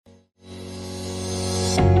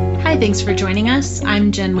Hi, thanks for joining us.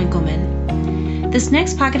 I'm Jen Winkleman. This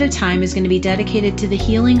next pocket of time is going to be dedicated to the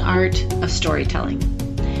healing art of storytelling.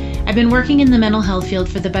 I've been working in the mental health field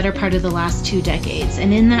for the better part of the last 2 decades,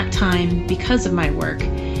 and in that time, because of my work,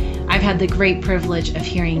 I've had the great privilege of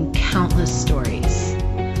hearing countless stories.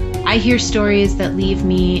 I hear stories that leave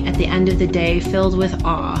me at the end of the day filled with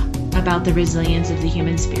awe about the resilience of the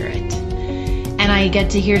human spirit. And I get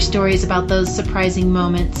to hear stories about those surprising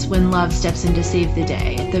moments when love steps in to save the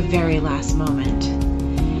day at the very last moment.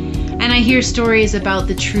 And I hear stories about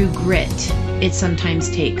the true grit it sometimes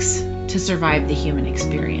takes to survive the human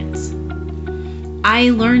experience. I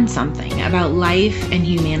learn something about life and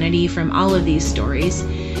humanity from all of these stories,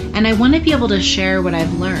 and I want to be able to share what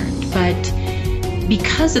I've learned. But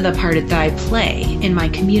because of the part that I play in my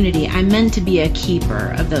community, I'm meant to be a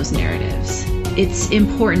keeper of those narratives. It's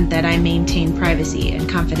important that I maintain privacy and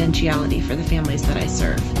confidentiality for the families that I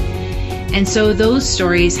serve. And so those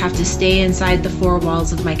stories have to stay inside the 4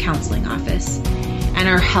 walls of my counseling office and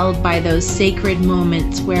are held by those sacred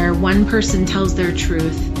moments where one person tells their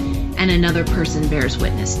truth and another person bears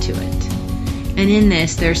witness to it. And in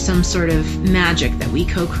this, there's some sort of magic that we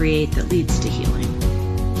co-create that leads to healing.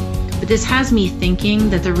 But this has me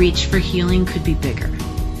thinking that the reach for healing could be bigger.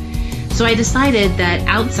 So I decided that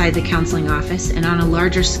outside the counseling office and on a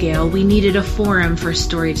larger scale, we needed a forum for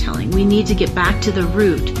storytelling. We need to get back to the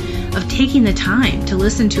root of taking the time to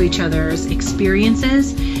listen to each other's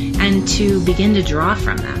experiences and to begin to draw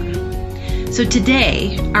from them. So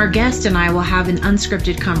today, our guest and I will have an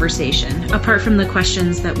unscripted conversation, apart from the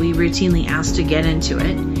questions that we routinely ask to get into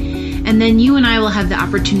it. And then you and I will have the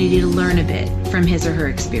opportunity to learn a bit from his or her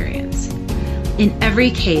experience. In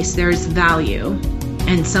every case, there is value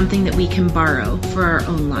and something that we can borrow for our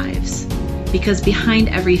own lives. Because behind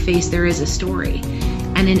every face there is a story,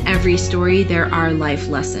 and in every story there are life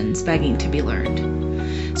lessons begging to be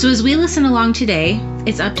learned. So as we listen along today,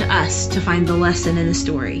 it's up to us to find the lesson in the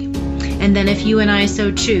story. And then if you and I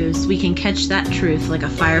so choose, we can catch that truth like a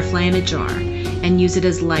firefly in a jar and use it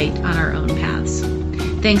as light on our own paths.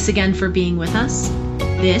 Thanks again for being with us.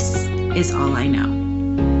 This is All I Know.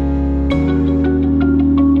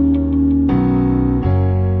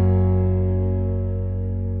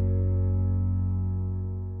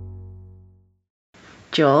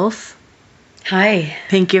 Jules. Hi.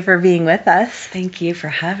 Thank you for being with us. Thank you for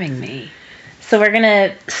having me. So we're going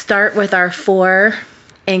to start with our 4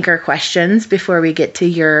 anchor questions before we get to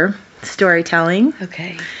your storytelling.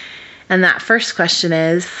 Okay. And that first question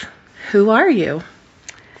is, who are you?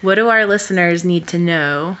 What do our listeners need to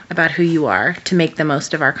know about who you are to make the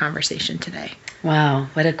most of our conversation today? Wow,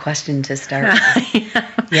 what a question to start with.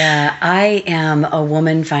 Yeah, I am a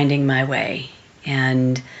woman finding my way,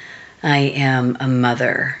 and I am a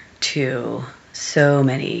mother to so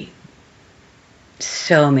many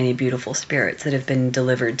beautiful spirits that have been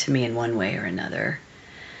delivered to me in one way or another.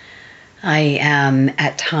 I am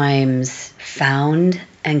at times found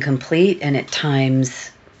and complete, and at times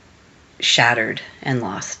shattered and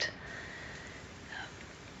lost.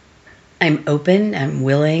 I'm open, I'm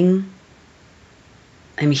willing,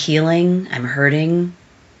 I'm healing, I'm hurting,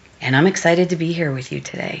 and I'm excited to be here with you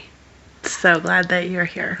today. So glad that you're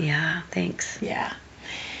here. Yeah, thanks. Yeah.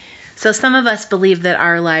 So some of us believe that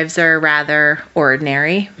our lives are rather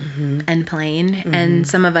ordinary and plain, and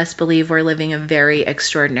some of us believe we're living a very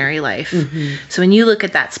extraordinary life. So when you look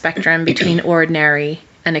at that spectrum between ordinary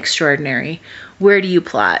and extraordinary, where do you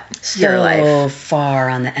plot your life? So far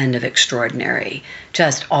on the end of extraordinary,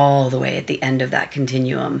 just all the way at the end of that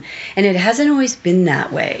continuum. And it hasn't always been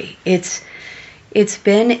that way. It's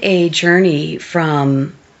been a journey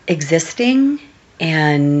from existing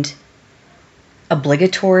and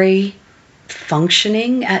obligatory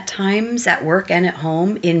functioning at times at work and at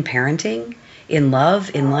home, in parenting, in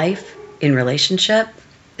love, in life, in relationship.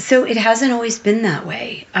 So it hasn't always been that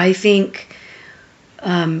way. I think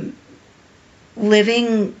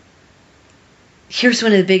living, here's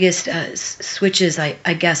one of the biggest switches, I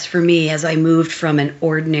guess, for me as I moved from an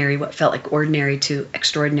ordinary, what felt like ordinary, to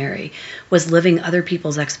extraordinary, was living other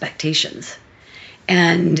people's expectations.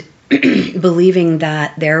 And believing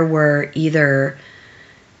that there were either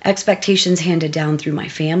expectations handed down through my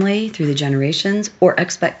family, through the generations, or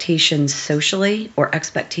expectations socially, or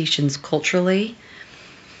expectations culturally.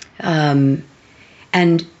 And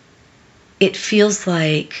it feels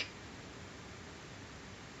like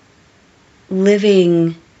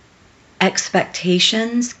living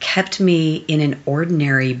expectations kept me in an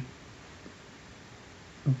ordinary,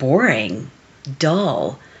 boring,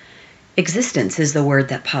 dull existence is the word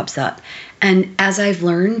that pops up. And as I've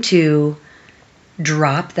learned to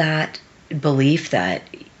drop that belief that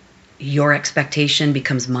your expectation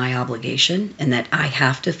becomes my obligation and that I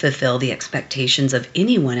have to fulfill the expectations of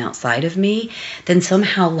anyone outside of me, then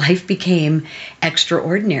somehow life became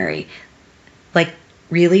extraordinary. Like,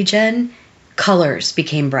 really, Jen? Colors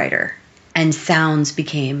became brighter and sounds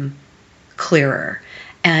became clearer.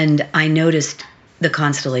 And I noticed the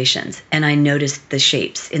constellations and I noticed the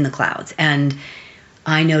shapes in the clouds and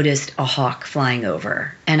I noticed a hawk flying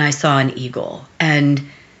over and I saw an eagle and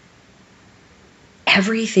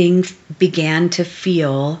everything began to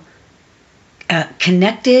feel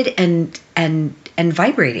connected and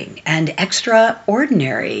vibrating and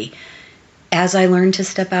extraordinary as I learned to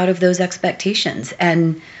step out of those expectations.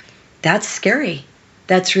 And that's scary.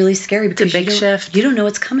 That's really scary because it's a big shift. You don't know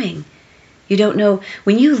what's coming. You don't know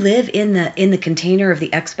when you live in the container of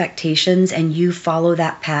the expectations and you follow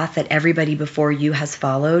that path that everybody before you has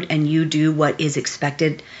followed and you do what is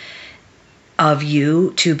expected of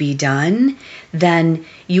you to be done, then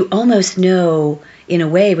you almost know in a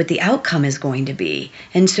way what the outcome is going to be.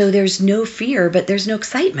 And so there's no fear, but there's no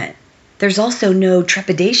excitement. There's also no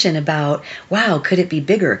trepidation about, wow, could it be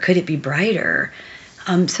bigger? Could it be brighter?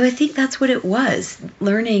 So I think that's what it was,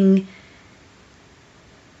 learning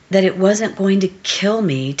that it wasn't going to kill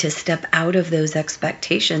me to step out of those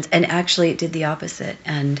expectations. And actually it did the opposite.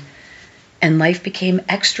 And life became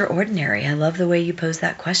extraordinary. I love the way you pose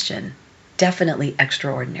that question. Definitely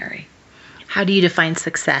extraordinary. How do you define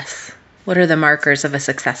success? What are the markers of a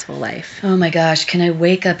successful life? Oh my gosh, can I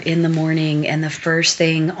wake up in the morning and the first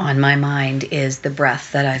thing on my mind is the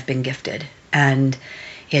breath that I've been gifted. And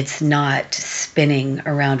it's not spinning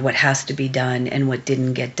around what has to be done and what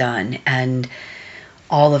didn't get done. And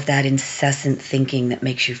all of that incessant thinking that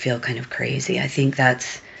makes you feel kind of crazy. I think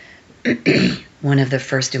that's one of the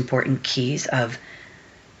first important keys of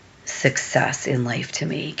success in life to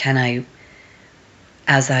me. Can I,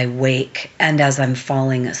 as I wake and as I'm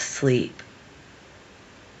falling asleep,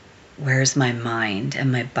 where's my mind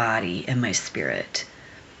and my body and my spirit?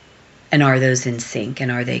 And are those in sync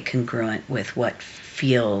and are they congruent with what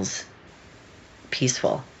feels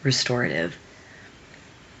peaceful, restorative?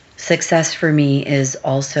 Success for me is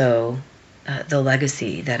also the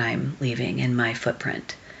legacy that I'm leaving in my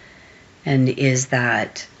footprint. And is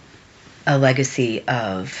that a legacy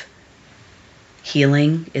of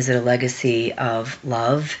healing? Is it a legacy of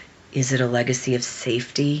love? Is it a legacy of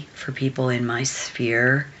safety for people in my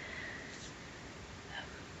sphere?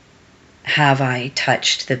 Have I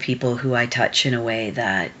touched the people who I touch in a way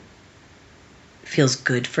that feels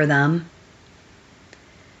good for them?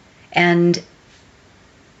 And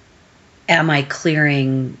am I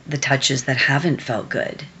clearing the touches that haven't felt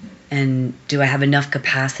good? And do I have enough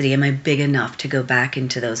capacity? Am I big enough to go back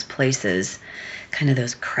into those places, kind of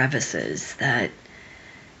those crevices that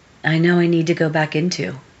I know I need to go back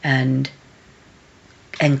into and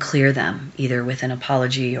clear them, either with an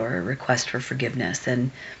apology or a request for forgiveness.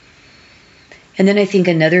 And then I think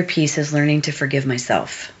another piece is learning to forgive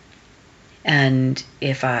myself. And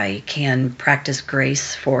if I can practice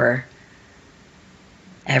grace for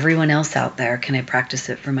everyone else out there, can I practice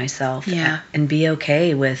it for myself? Yeah. And be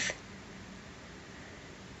okay with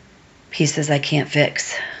pieces I can't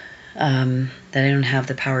fix, that I don't have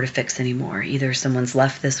the power to fix anymore. Either someone's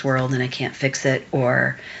left this world and I can't fix it,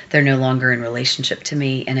 or they're no longer in relationship to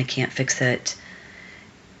me and I can't fix it.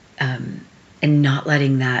 And not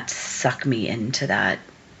letting that suck me into that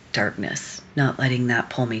darkness, not letting that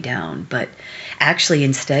pull me down, but actually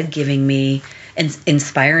instead giving me and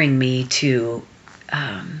inspiring me to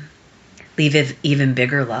leave even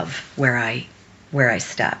bigger love where I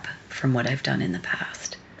step from what I've done in the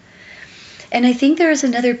past. And I think there is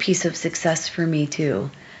another piece of success for me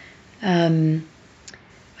too. I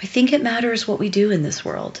think it matters what we do in this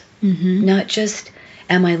world. Mm-hmm. Not just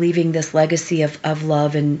am I leaving this legacy of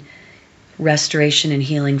love and restoration and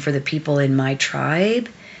healing for the people in my tribe,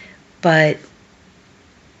 but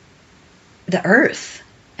the earth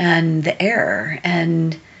and the air.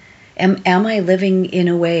 And am I living in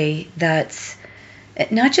a way that's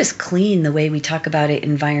not just clean the way we talk about it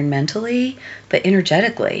environmentally, but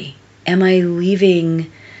energetically? Am I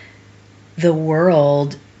leaving the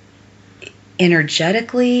world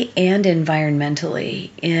energetically and environmentally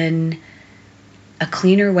in a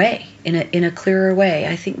cleaner way, in a clearer way?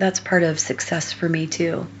 I think that's part of success for me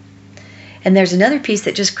too. And there's another piece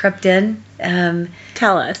that just crept in.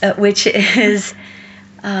 Tell us. Which is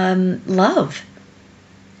love.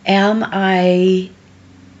 Am I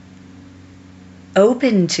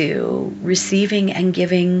open to receiving and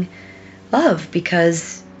giving love?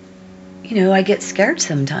 Because, I get scared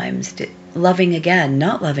sometimes. Loving again,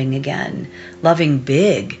 not loving again, loving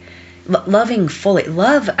big, loving fully.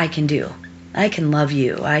 Love I can do. I can love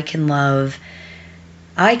you. I can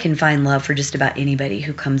find love for just about anybody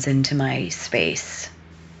who comes into my space.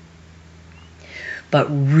 But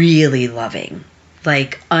really loving,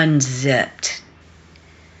 like unzipped,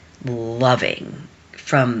 loving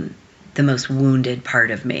from the most wounded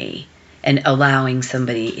part of me, and allowing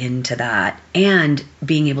somebody into that, and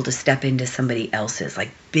being able to step into somebody else's,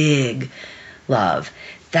 like big love.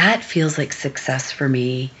 That feels like success for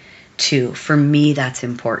me too. For me, that's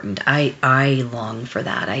important. I long for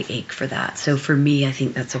that. I ache for that. So for me, I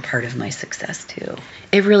think that's a part of my success too.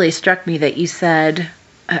 It really struck me that you said,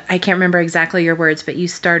 I can't remember exactly your words, but you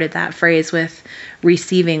started that phrase with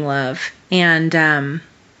receiving love. And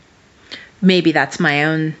maybe that's my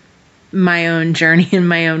own journey and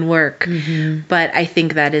my own work. Mm-hmm. But I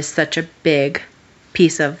think that is such a big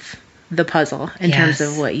piece of the puzzle in terms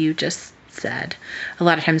of what you just said. A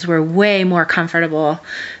lot of times we're way more comfortable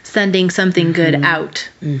sending something good out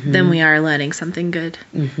than we are letting something good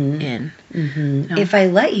in. No. If I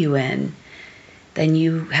let you in, then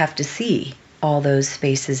you have to see all those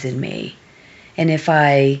spaces in me. And if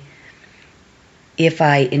I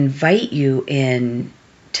invite you in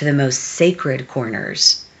to the most sacred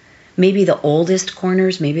corners, maybe the oldest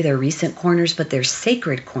corners, maybe they're recent corners, but they're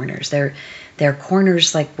sacred corners. They're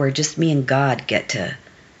corners like where just me and God get to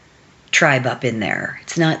tribe up in there.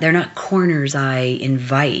 They're not corners I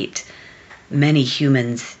invite many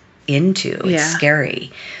humans into. It's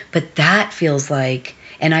scary. But that feels like,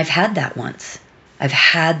 and I've had that once. I've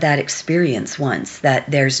had that experience once,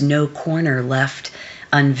 that there's no corner left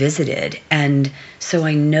unvisited. And so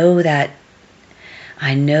I know that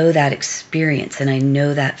experience, and I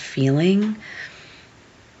know that feeling.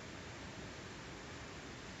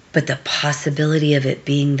 But the possibility of it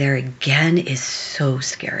being there again is so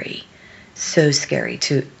scary. So scary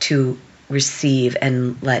to receive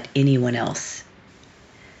and let anyone else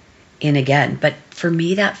in again. But for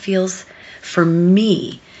me, that feels, for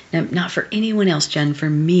me, not for anyone else, Jen, for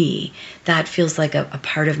me, that feels like a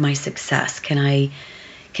part of my success. Can I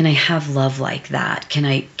have love like that? Can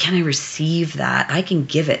I receive that? I can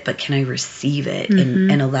give it, but can I receive it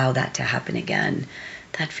and allow that to happen again?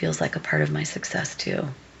 That feels like a part of my success too.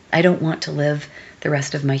 I don't want to live the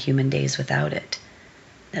rest of my human days without it.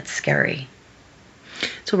 That's scary.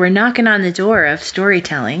 So we're knocking on the door of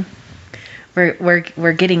storytelling.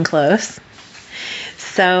 We're getting close.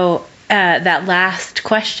 So that last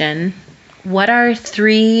question, what are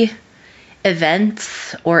 3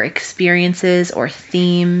 events or experiences or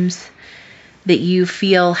themes that you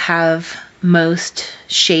feel have most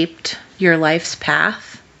shaped your life's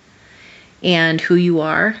path and who you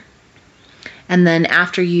are? And then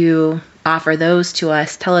after you offer those to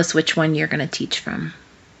us, tell us which one you're going to teach from.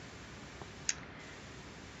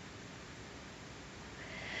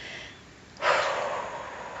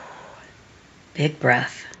 Big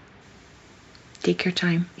breath. Take your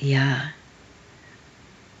time. Yeah.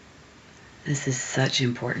 This is such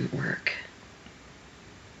important work.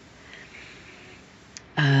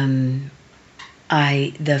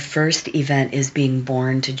 The first event is being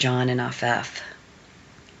born to John and Afef,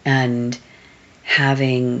 and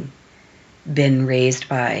having been raised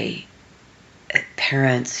by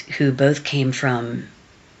parents who both came from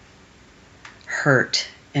hurt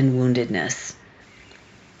and woundedness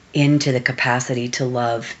into the capacity to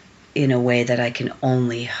love in a way that I can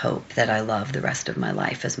only hope that I love the rest of my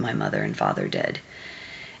life as my mother and father did.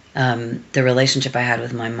 The relationship I had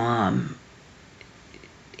with my mom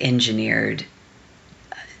engineered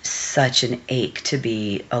such an ache to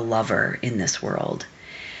be a lover in this world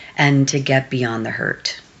and to get beyond the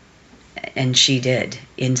hurt. And she did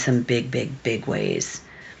in some big, big, big ways.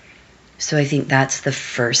 So I think that's the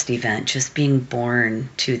first event, just being born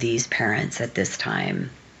to these parents at this time.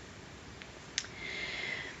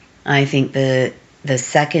 I think the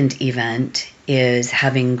second event is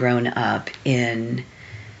having grown up in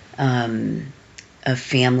a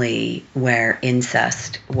family where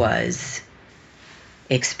incest was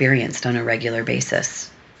experienced on a regular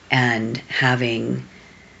basis, and having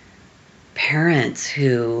parents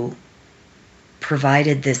who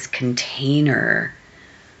provided this container,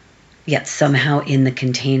 yet somehow in the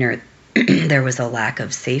container there was a lack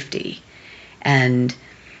of safety. And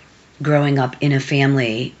growing up in a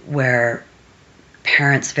family where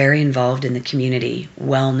parents very involved in the community,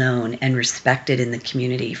 well known and respected in the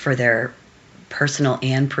community for their personal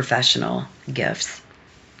and professional gifts,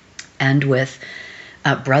 and with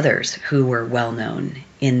brothers who were well known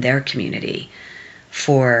in their community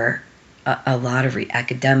for a lot of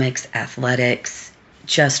academics, athletics,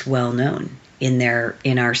 just well known in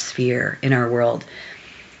our sphere, in our world.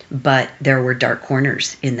 But there were dark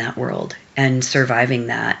corners in that world, and surviving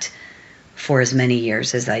that for as many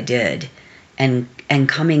years as I did, and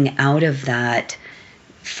coming out of that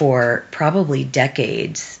for probably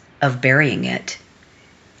decades of burying it,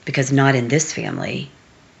 because not in this family.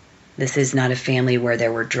 This is not a family where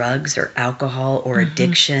there were drugs or alcohol or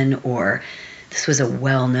addiction, or this was a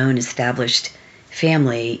well-known, established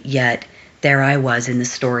family, yet there I was in the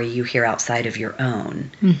story you hear outside of your own,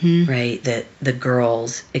 right? The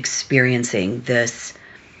girls experiencing this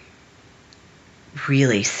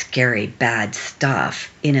really scary, bad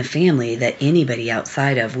stuff in a family that anybody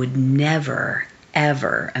outside of would never,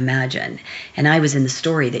 ever imagine. And I was in the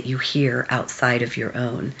story that you hear outside of your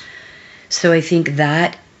own. So I think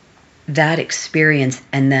that experience,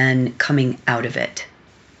 and then coming out of it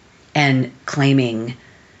and claiming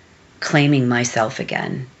myself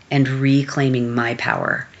again and reclaiming my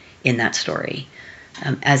power in that story.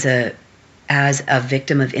 As a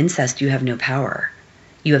victim of incest, you have no power.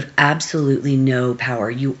 You have absolutely no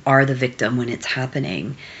power. You are the victim when it's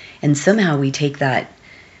happening. And somehow we take that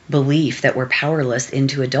belief that we're powerless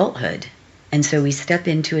into adulthood. And so we step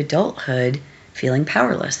into adulthood feeling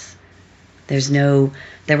powerless. There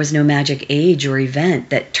was no magic age or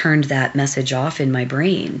event that turned that message off in my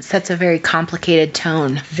brain. That's a very complicated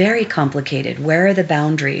tone. Very complicated. Where are the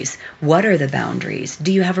boundaries? What are the boundaries?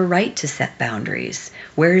 Do you have a right to set boundaries?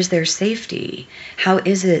 Where is their safety? How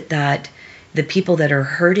is it that the people that are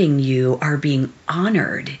hurting you are being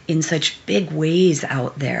honored in such big ways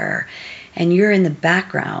out there, and you're in the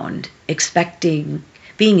background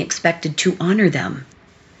being expected to honor them?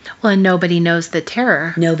 Well, and nobody knows the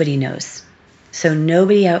terror. Nobody knows. So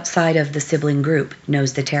nobody outside of the sibling group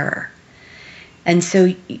knows the terror. And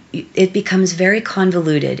so it becomes very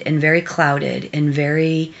convoluted and very clouded and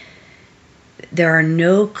there are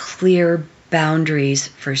no clear boundaries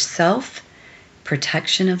for self,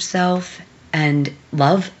 protection of self, and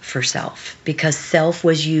love for self, because self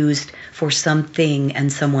was used for something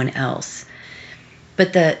and someone else.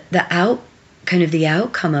 But the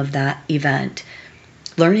outcome of that event,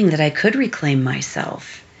 learning that I could reclaim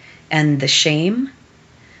myself, and the shame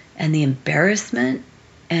and the embarrassment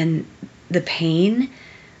and the pain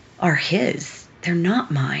are his. They're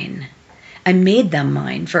not mine. I made them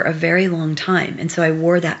mine for a very long time. And so I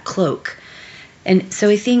wore that cloak. And so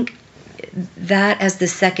I think that as the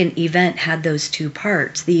second event had those two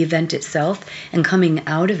parts, the event itself and coming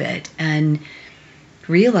out of it and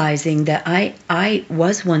realizing that I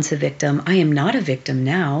was once a victim. I am not a victim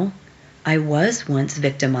now. I was once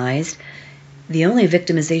victimized. The only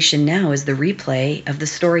victimization now is the replay of the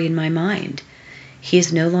story in my mind. He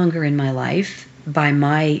is no longer in my life. By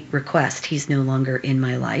my request, he's no longer in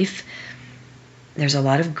my life. There's a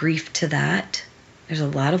lot of grief to that. There's a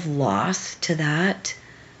lot of loss to that.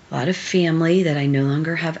 A lot of family that I no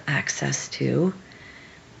longer have access to.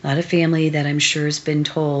 A lot of family that I'm sure has been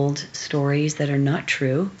told stories that are not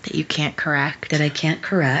true. That you can't correct. That I can't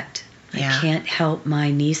correct. Yeah. I can't help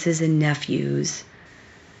my nieces and nephews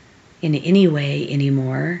in any way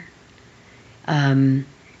anymore.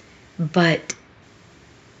 But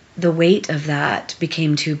the weight of that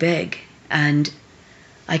became too big, and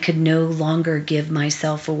I could no longer give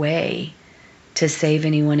myself away to save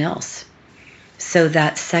anyone else. So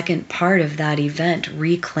that second part of that event,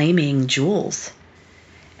 reclaiming Jules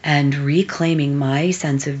and reclaiming my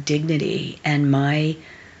sense of dignity and my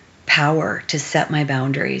power to set my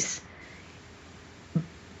boundaries,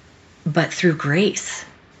 but through grace,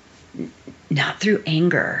 not through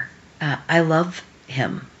anger. I love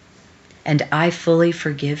him and I fully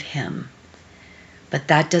forgive him, but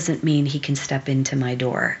that doesn't mean he can step into my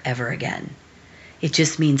door ever again. It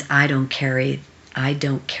just means I don't carry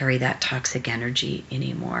that toxic energy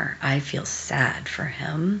anymore. I feel sad for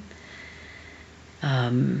him.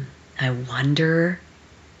 I wonder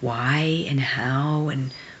why and how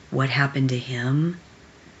and what happened to him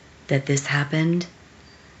that this happened.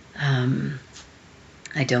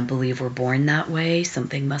 I don't believe we're born that way.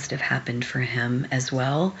 Something must have happened for him as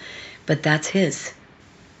well, but that's his.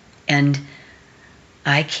 And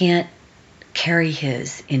I can't carry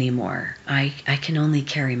his anymore. I can only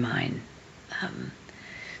carry mine.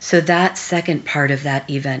 So that second part of that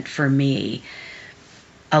event for me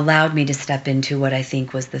allowed me to step into what I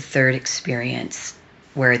think was the third experience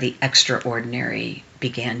where the extraordinary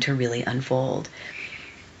began to really unfold.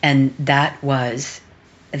 And that was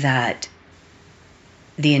that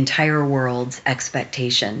the entire world's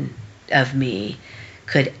expectation of me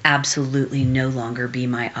could absolutely no longer be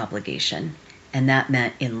my obligation. And that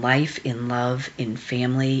meant in life, in love, in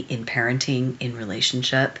family, in parenting, in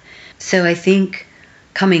relationship. So I think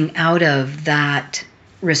coming out of that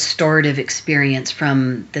restorative experience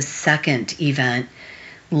from the second event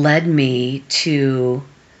led me to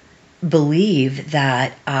believe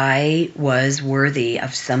that I was worthy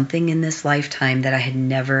of something in this lifetime that I had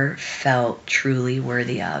never felt truly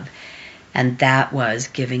worthy of. And that was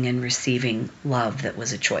giving and receiving love that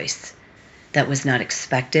was a choice, that was not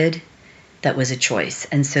expected, that was a choice.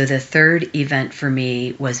 And so the third event for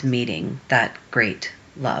me was meeting that great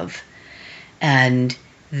love. And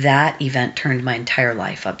that event turned my entire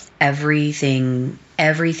life up. Everything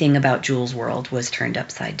about Jules' world was turned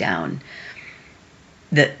upside down.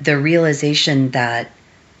 The realization that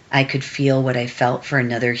I could feel what I felt for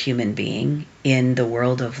another human being in the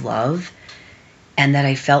world of love, and that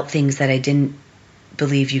I felt things that I didn't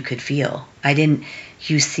believe you could feel.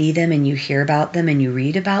 You see them and you hear about them and you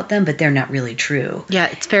read about them, but they're not really true. Yeah,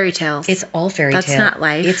 it's fairy tales. It's all fairy tale. That's not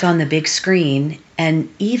life. It's on the big screen.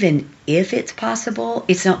 And even if it's possible,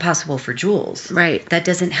 it's not possible for Jules. Right. That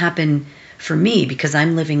doesn't happen for me because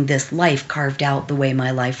I'm living this life carved out the way my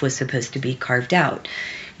life was supposed to be carved out.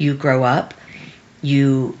 You grow up,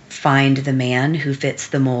 you find the man who fits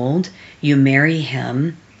the mold, you marry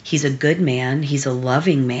him. He's a good man, he's a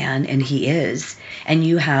loving man, and he is. And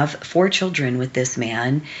you have 4 children with this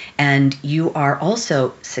man, and you are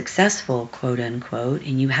also successful, quote unquote,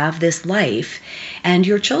 and you have this life, and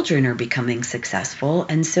your children are becoming successful,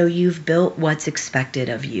 and so you've built what's expected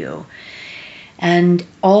of you. And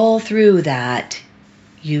all through that,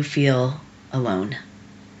 you feel alone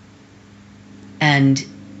and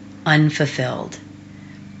unfulfilled.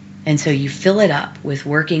 And so you fill it up with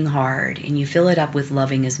working hard, and you fill it up with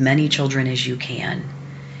loving as many children as you can.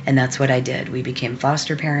 And that's what I did. We became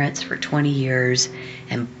foster parents for 20 years.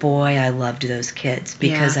 And boy, I loved those kids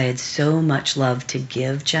because I had so much love to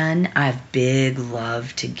give, Jen. I have big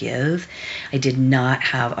love to give. I did not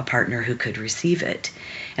have a partner who could receive it.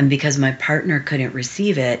 And because my partner couldn't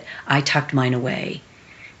receive it, I tucked mine away,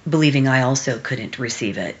 believing I also couldn't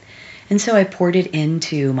receive it. And so I poured it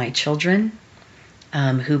into my children.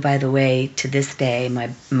 Who, by the way, to this day,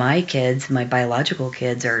 my kids, my biological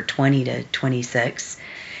kids, are 20 to 26,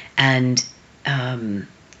 and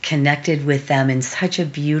connected with them in such a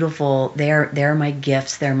beautiful. They're my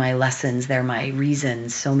gifts, they're my lessons, they're my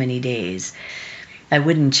reasons. So many days, I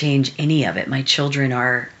wouldn't change any of it. My children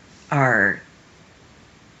are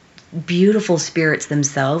beautiful spirits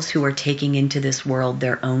themselves who are taking into this world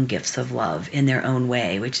their own gifts of love in their own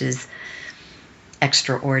way, which is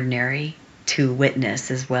extraordinary to witness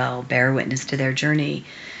as well, bear witness to their journey.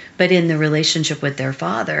 But in the relationship with their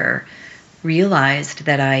father, realized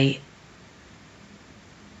that I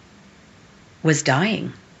was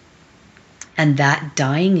dying. And that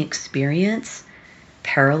dying experience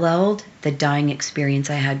paralleled the dying experience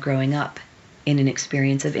I had growing up in an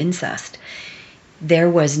experience of incest. There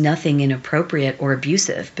was nothing inappropriate or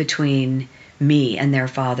abusive between me and their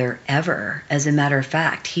father ever. As a matter of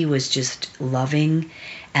fact, he was just loving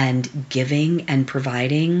and giving and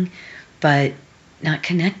providing, but not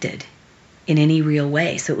connected in any real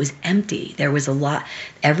way. So it was empty. There was a lot,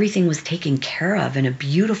 everything was taken care of in a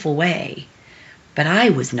beautiful way, but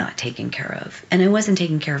I was not taken care of, and I wasn't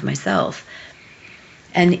taking care of myself.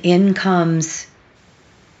 And in comes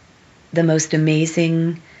the most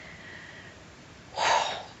amazing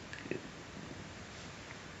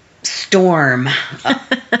storm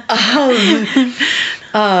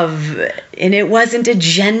and it wasn't a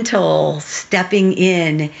gentle stepping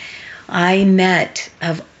in. I met,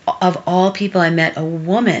 of all people, I met a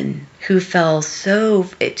woman who fell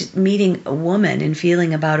meeting a woman and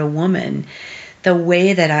feeling about a woman the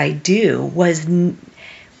way that I do was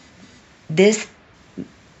this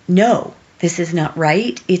is not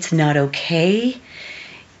right. It's not okay.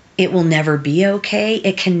 It will never be okay.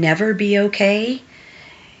 It can never be okay.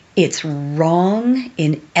 It's wrong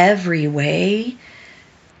in every way.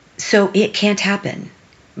 So it can't happen.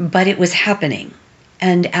 But it was happening.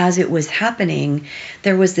 And as it was happening,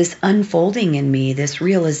 there was this unfolding in me, this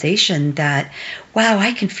realization that, wow,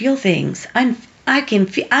 I can feel things. I'm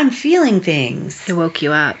feeling things. It woke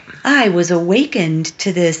you up. I was awakened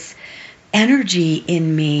to this energy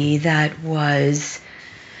in me that was,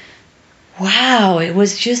 wow, it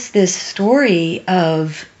was just this story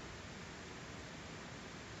of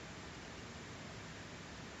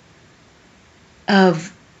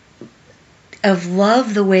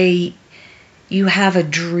love, the way you have a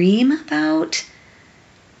dream about,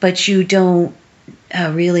 but you don't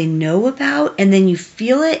really know about, and then you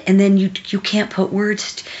feel it, and then you can't put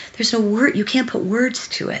words. There's no word. You can't put words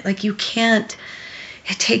to it. Like you can't.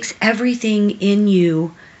 It takes everything in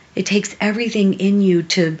you. It takes everything in you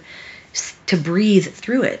to breathe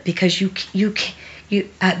through it, because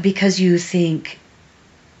because you think,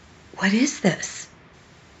 what is this?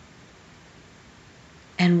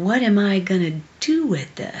 And what am I going to do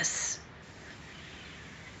with this?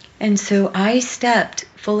 And so I stepped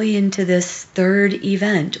fully into this third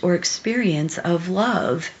event or experience of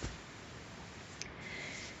love,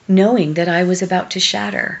 knowing that I was about to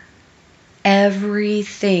shatter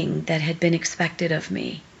everything that had been expected of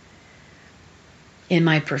me in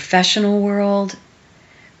my professional world,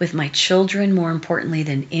 with my children, more importantly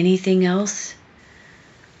than anything else,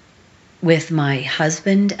 with my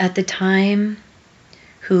husband at the time,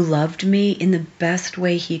 who loved me in the best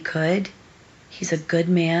way he could. He's a good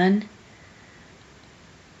man.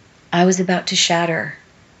 I was about to shatter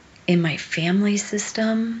in my family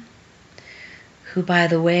system, who, by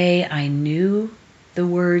the way, I knew the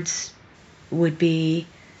words would be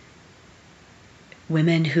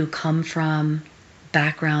women who come from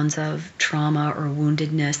backgrounds of trauma or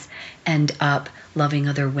woundedness end up loving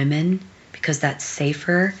other women because that's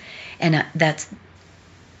safer. And that's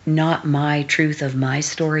not my truth of my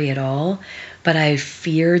story at all, but I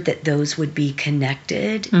feared that those would be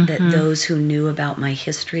connected, that those who knew about my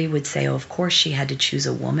history would say, oh, of course she had to choose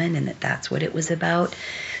a woman, and that that's what it was about.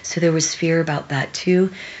 So there was fear about that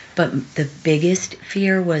too. But the biggest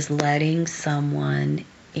fear was letting someone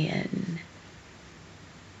in.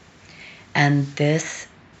 And this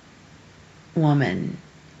woman,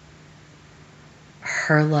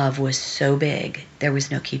 her love was so big, there was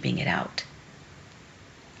no keeping it out.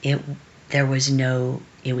 It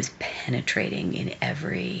was penetrating in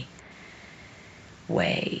every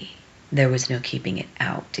way. There was no keeping it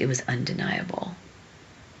out. It was undeniable.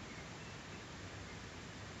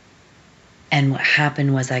 And what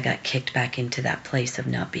happened was I got kicked back into that place of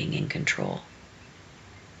not being in control,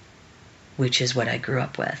 which is what I grew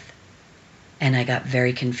up with. And I got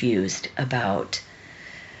very confused about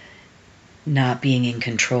not being in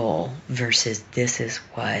control versus this is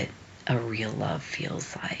what a real love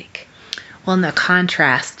feels like. Well, and the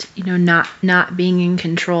contrast, not being in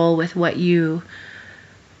control with what you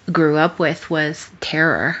grew up with was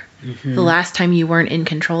terror. Mm-hmm. The last time you weren't in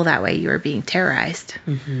control that way, you were being terrorized.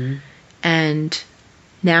 Mm-hmm. And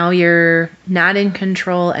now you're not in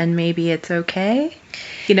control and maybe it's okay.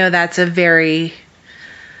 That's a very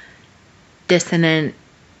dissonant.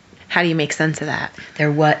 How do you make sense of that?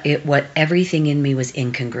 Everything in me was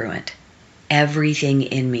incongruent. Everything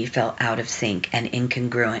in me felt out of sync and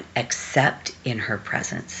incongruent except in her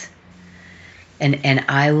presence. And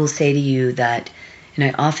I will say to you that, and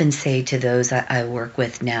I often say to those I work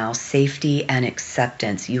with now, safety and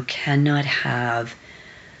acceptance. You cannot have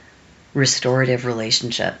restorative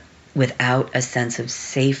relationship without a sense of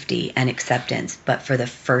safety and acceptance. But for the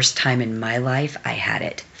first time in my life, I had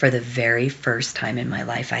it. For the very first time in my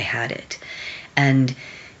life, I had it. And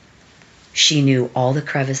she knew all the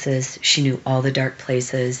crevices. She knew all the dark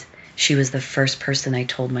places. She was the first person I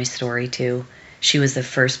told my story to. She was the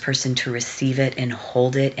first person to receive it and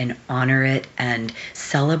hold it and honor it and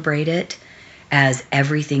celebrate it as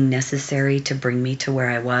everything necessary to bring me to where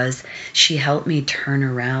I was. She helped me turn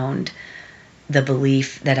around the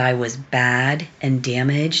belief that I was bad and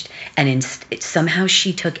damaged, and somehow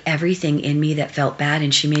she took everything in me that felt bad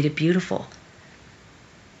and she made it beautiful.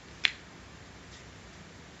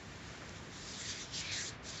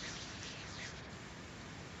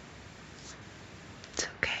 It's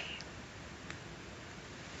okay.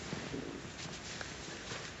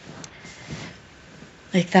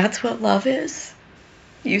 Like, that's what love is.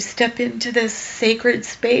 You step into this sacred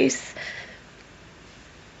space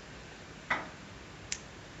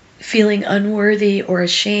feeling unworthy or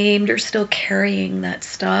ashamed or still carrying that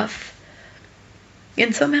stuff.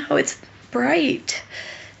 And somehow it's bright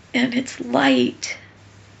and it's light.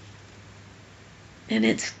 And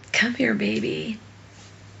it's, come here, baby.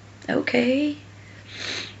 Okay.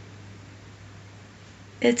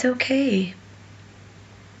 It's okay.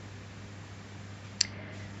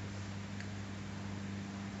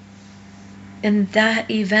 And that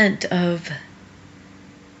event of,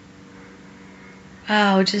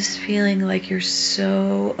 wow, just feeling like you're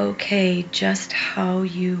so okay just how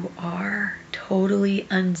you are, totally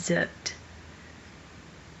unzipped.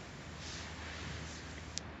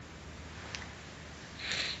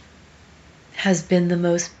 Has been the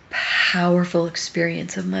most powerful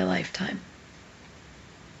experience of my lifetime.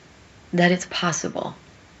 That it's possible.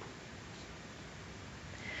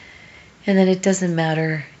 And that it doesn't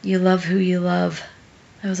matter. You love who you love.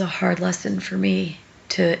 That was a hard lesson for me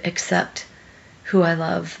to accept who I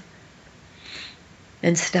love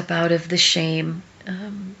and step out of the shame.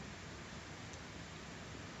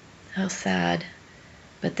 How sad.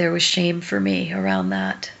 But there was shame for me around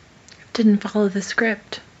that. Didn't follow the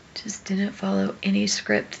script. Just didn't follow any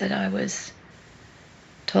script that I was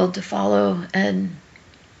told to follow. And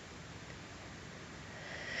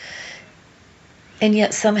And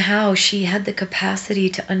yet somehow she had the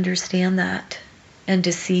capacity to understand that and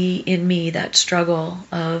to see in me that struggle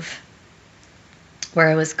of where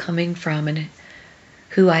I was coming from and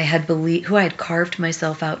who I had carved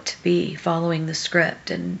myself out to be, following the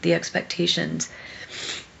script and the expectations,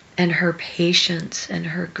 and her patience and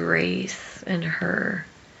her grace and her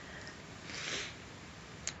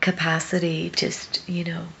capacity just,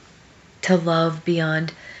 to love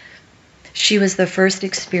beyond. She was the first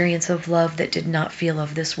experience of love that did not feel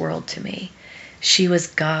of this world to me. She was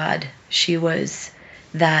God. She was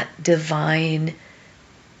that divine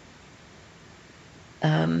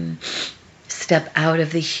step out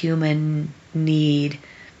of the human need,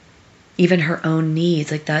 even her own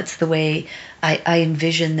needs. Like, that's the way I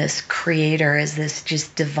envision this creator, as this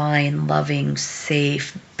just divine, loving,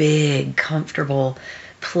 safe, big, comfortable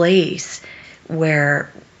place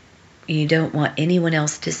where you don't want anyone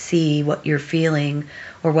else to see what you're feeling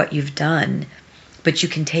or what you've done, but you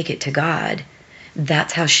can take it to God.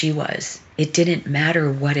 That's how she was. It didn't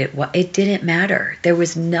matter what it was. It didn't matter. There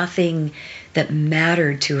was nothing that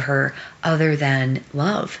mattered to her other than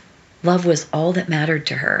love. Love was all that mattered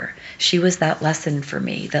to her. She was that lesson for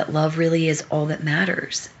me, that love really is all that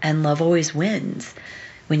matters, and love always wins.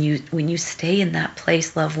 When you stay in that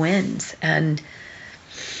place, love wins. And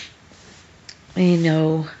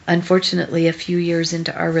unfortunately, a few years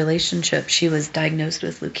into our relationship, she was diagnosed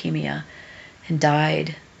with leukemia and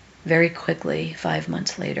died very quickly 5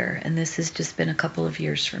 months later. And this has just been a couple of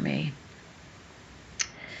years for me.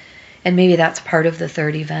 And maybe that's part of the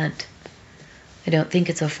third event. I don't think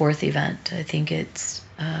it's a fourth event. I think it's...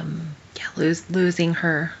 losing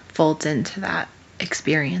her folds into that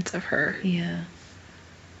experience of her. Yeah.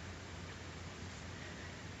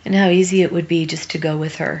 And how easy it would be just to go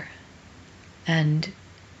with her. And,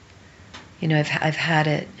 I've had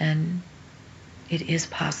it, and it is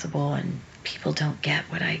possible, and people don't get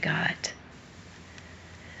what I got.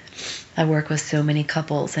 I work with so many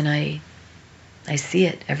couples, and I see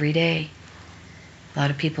it every day. A lot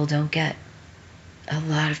of people don't get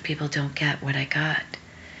what I got.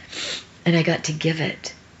 And I got to give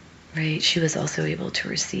it, right? She was also able to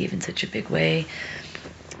receive in such a big way.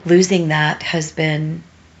 Losing that has been...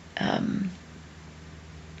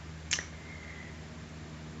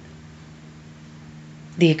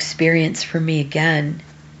 the experience for me again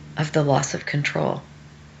of the loss of control.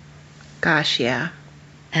 Gosh, yeah.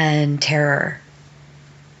 And terror.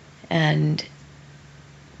 And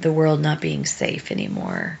the world not being safe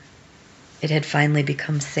anymore. It had finally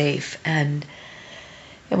become safe, and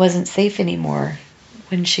it wasn't safe anymore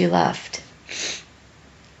when she left.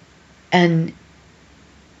 And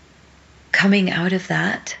coming out of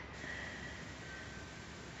that,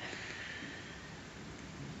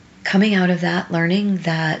 learning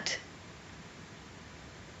that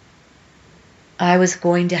I was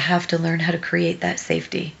going to have to learn how to create that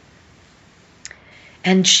safety.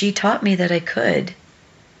 And she taught me that I could.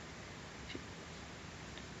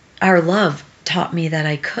 Our love taught me that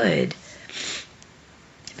I could.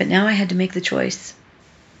 But now I had to make the choice.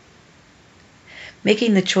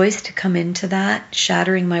 Making the choice to come into that,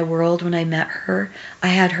 shattering my world when I met her, I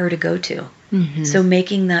had her to go to. Mm-hmm. So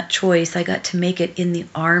making that choice, I got to make it in the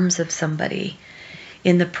arms of somebody,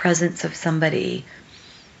 in the presence of somebody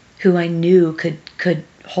who I knew could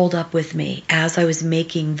hold up with me as I was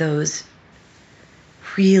making those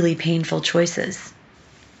really painful choices.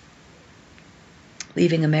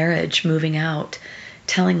 Leaving a marriage, moving out,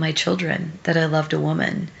 telling my children that I loved a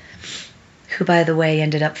woman who, by the way,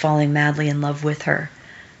 ended up falling madly in love with her,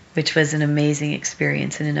 which was an amazing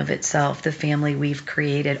experience in and of itself, the family we've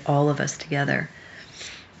created, all of us together.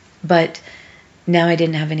 But now I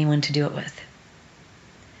didn't have anyone to do it with.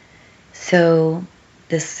 So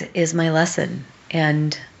this is my lesson,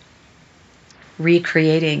 and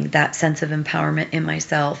recreating that sense of empowerment in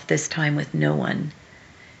myself, this time with no one,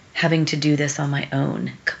 having to do this on my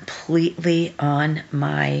own, completely on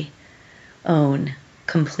my own.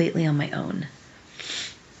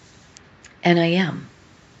 And I am.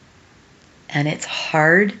 And it's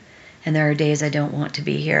hard, and there are days I don't want to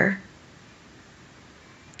be here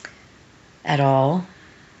at all.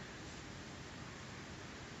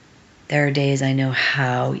 There are days I know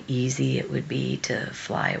how easy it would be to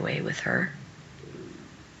fly away with her.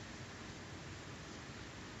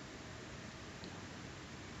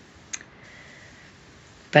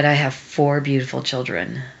 But I have 4 beautiful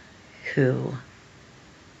children who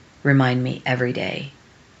remind me every day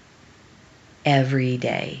of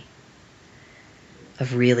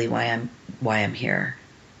really why I'm here,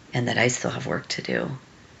 and that I still have work to do.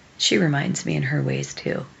 She reminds me in her ways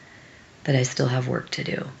too that I still have work to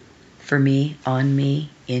do. For me, on me,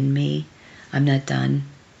 in me. I'm not done.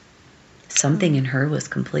 Something in her was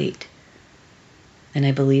complete. And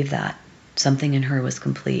I believe that. Something in her was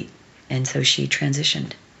complete. And so she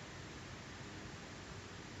transitioned.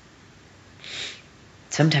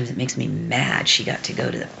 Sometimes it makes me mad she got to go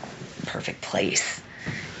to the perfect place.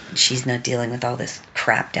 She's not dealing with all this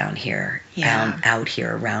crap down here, out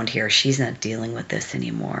here, around here. She's not dealing with this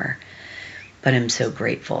anymore. But I'm so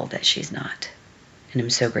grateful that she's not. And I'm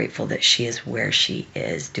so grateful that she is where she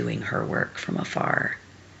is doing her work from afar.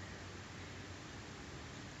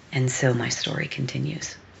 And so my story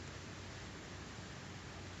continues.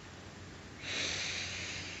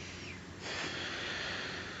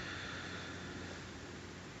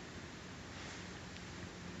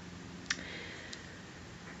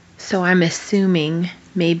 So I'm assuming,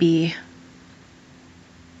 maybe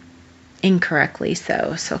incorrectly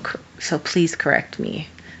so please correct me.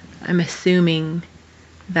 I'm assuming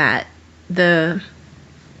that the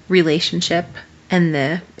relationship and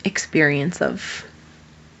the experience of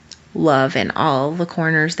love in all the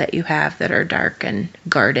corners that you have that are dark and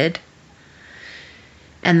guarded,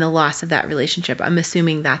 and the loss of that relationship, I'm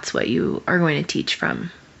assuming that's what you are going to teach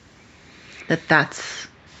from. That's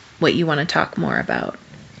what you want to talk more about.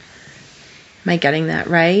 Am I getting that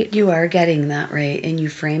right? You are getting that right, and you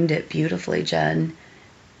framed it beautifully, Jen.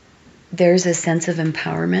 There's a sense of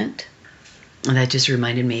empowerment. And that just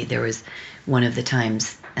reminded me, there was one of the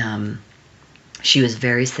times she was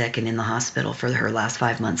very sick and in the hospital for her last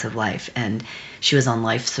 5 months of life. And she was on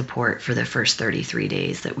life support for the first 33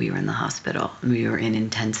 days that we were in the hospital. We were in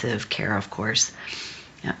intensive care, of course,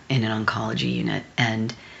 in an oncology unit.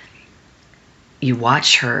 And you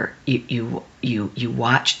watch her, you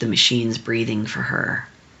watch the machines breathing for her.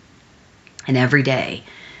 And every day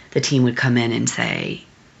the team would come in and say,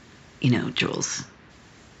 Jules,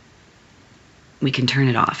 we can turn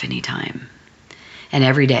it off anytime. And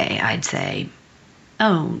every day I'd say,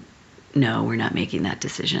 oh, no, we're not making that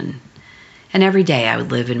decision. And every day I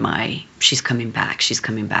would live in she's coming back, she's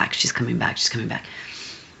coming back, she's coming back, she's coming back.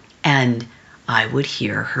 And I would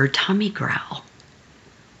hear her tummy growl.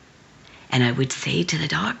 And I would say to the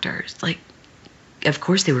doctors, of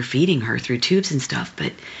course they were feeding her through tubes and stuff,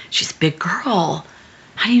 but she's a big girl.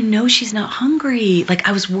 How do you know she's not hungry?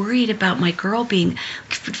 I was worried about my girl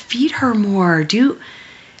feed her more.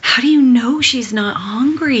 How do you know she's not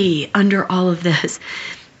hungry under all of this?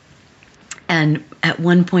 And at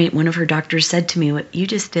one point, one of her doctors said to me, what you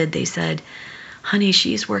just did, they said, honey,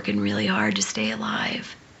 she's working really hard to stay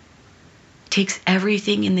alive. Takes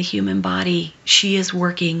everything in the human body. She is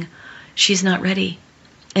working. She's not ready.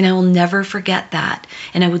 And I will never forget that.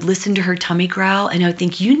 And I would listen to her tummy growl and I would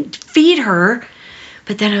think, you feed her.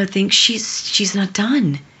 But then I would think, she's not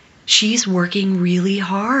done. She's working really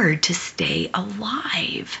hard to stay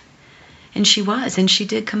alive. And she was. And she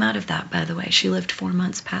did come out of that, by the way. She lived 4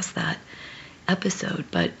 months past that episode.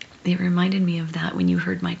 But it reminded me of that when you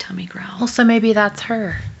heard my tummy growl. Well, so maybe that's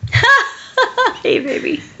her. Hey,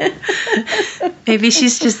 baby. Maybe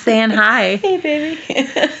she's just saying hi. Hey, baby.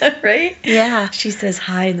 Right? Yeah. She says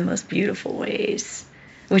hi in the most beautiful ways,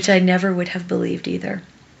 which I never would have believed either.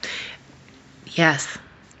 Yes.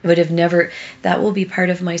 Would have never. That will be part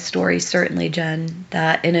of my story, certainly, Jen.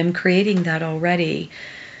 And I'm creating that already.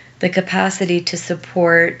 The capacity to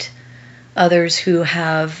support others who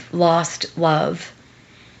have lost love,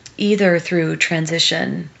 either through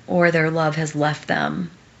transition or their love has left them.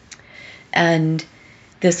 And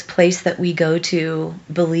this place that we go to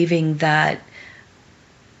believing that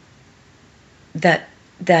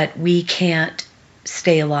we can't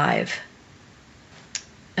stay alive,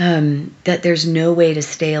 that there's no way to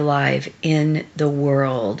stay alive in the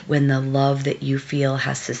world when the love that you feel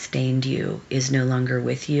has sustained you is no longer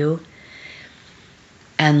with you,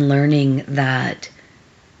 and learning that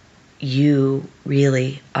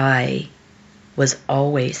I was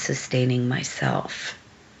always sustaining myself.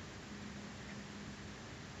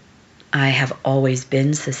 I have always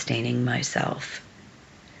been sustaining myself,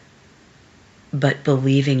 but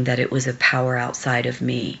believing that it was a power outside of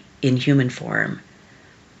me in human form,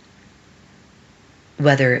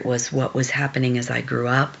 whether it was what was happening as I grew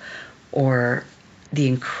up or the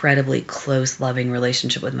incredibly close, loving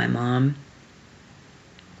relationship with my mom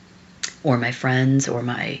or my friends or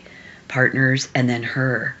my partners, and then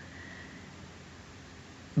her.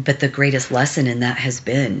 But the greatest lesson in that has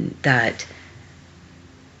been that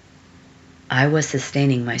I was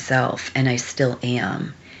sustaining myself, and I still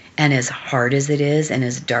am. And as hard as it is, and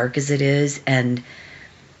as dark as it is, and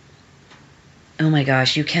oh my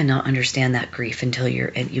gosh, you cannot understand that grief until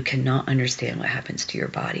you cannot understand what happens to your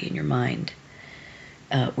body and your mind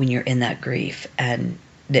when you're in that grief. And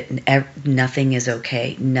nothing is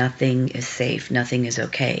okay, nothing is safe, nothing is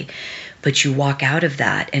okay. But you walk out of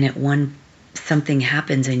that, and something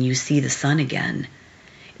happens and you see the sun again.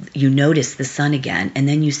 You notice the sun again, and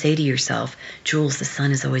then you say to yourself, Jules, the sun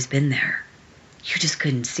has always been there. You just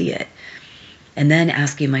couldn't see it. And then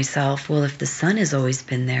asking myself, well, if the sun has always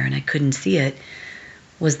been there and I couldn't see it,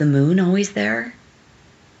 was the moon always there?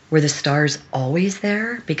 Were the stars always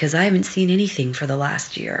there? Because I haven't seen anything for the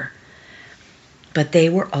last year. But they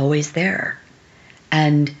were always there.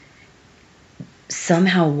 And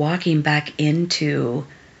somehow walking back into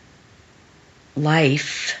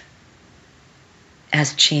life,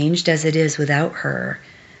 as changed as it is without her,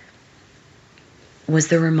 was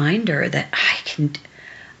the reminder that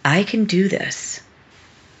I can do this.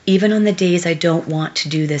 Even on the days I don't want to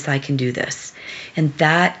do this, I can do this. And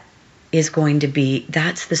that's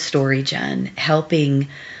the story, Jen, helping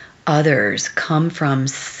others come from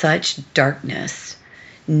such darkness,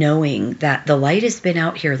 knowing that the light has been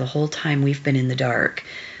out here the whole time we've been in the dark.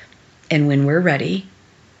 And when we're ready,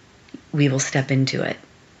 we will step into it.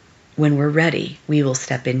 When we're ready, we will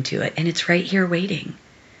step into it. And it's right here waiting.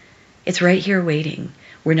 It's right here waiting.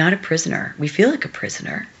 We're not a prisoner. We feel like a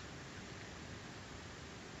prisoner.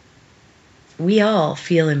 We all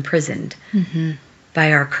feel imprisoned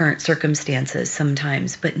by our current circumstances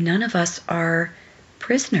sometimes, but none of us are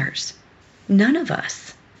prisoners. None of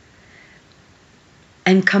us.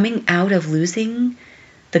 And coming out of losing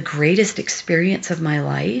the greatest experience of my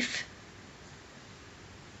life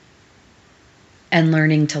and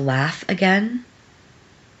learning to laugh again.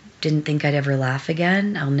 Didn't think I'd ever laugh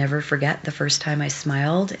again. I'll never forget the first time I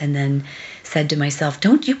smiled and then said to myself,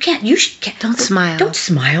 don't smile. Don't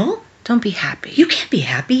smile. Don't be happy. You can't be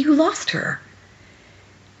happy. You lost her.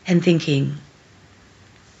 And thinking,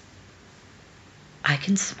 I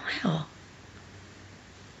can smile.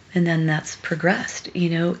 And then that's progressed,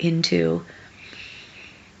 into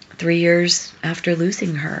 3 years after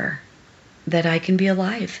losing her, that I can be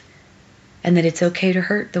alive and that it's okay to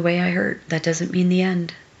hurt the way I hurt. That doesn't mean the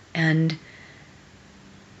end. And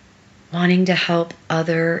wanting to help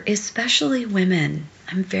especially women.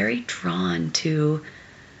 I'm very drawn to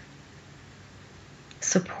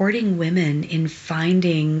supporting women in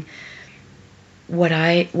finding what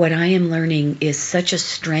I am learning is such a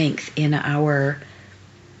strength in our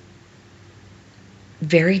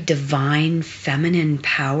very divine feminine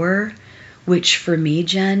power, which for me,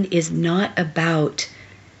 Jen, is not about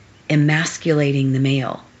emasculating the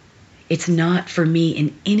male. It's not for me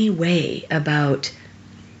in any way about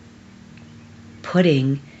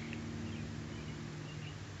putting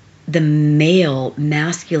the male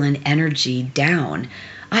masculine energy down.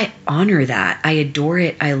 I honor that. I adore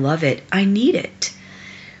it. I love it. I need it.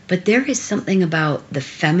 But there is something about the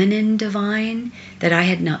feminine divine that I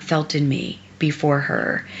had not felt in me before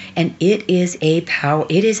her. And it is a power.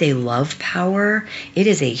 It is a love power. It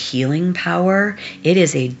is a healing power. It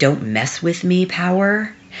is a don't mess with me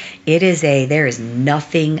power. It is there is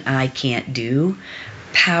nothing I can't do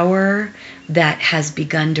power that has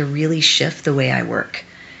begun to really shift the way I work.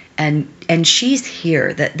 And she's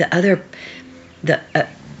here.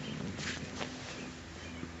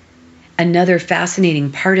 Another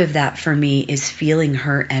fascinating part of that for me is feeling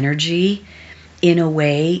her energy in a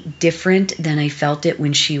way different than I felt it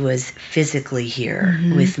when she was physically here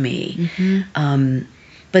with me.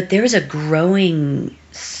 But there's a growing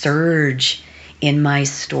surge in my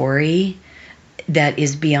story that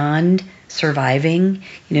is beyond surviving.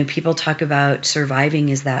 People talk about surviving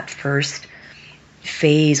is that first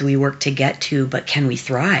phase we work to get to, but can we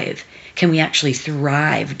thrive? Can we actually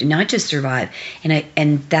thrive, not just survive?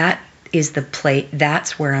 And that is the place.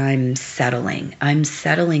 That's where I'm settling. I'm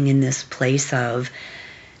settling in this place of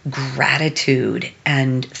gratitude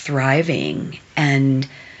and thriving and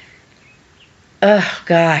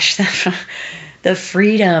the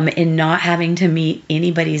freedom in not having to meet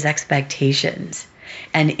anybody's expectations,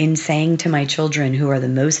 and in saying to my children, who are the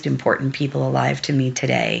most important people alive to me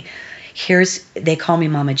today, they call me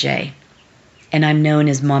Mama J, and I'm known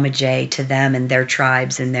as Mama J to them and their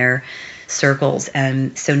tribes and their circles.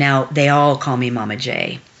 And so now they all call me Mama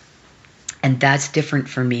J. And that's different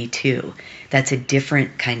for me too. That's a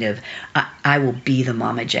different kind of, I will be the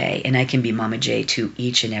Mama J, and I can be Mama J to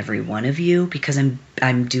each and every one of you because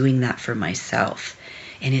I'm doing that for myself.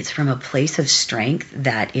 And it's from a place of strength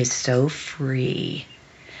that is so free.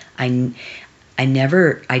 I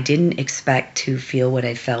didn't expect to feel what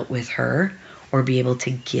I felt with her or be able to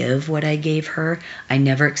give what I gave her. I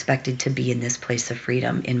never expected to be in this place of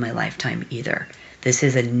freedom in my lifetime either. This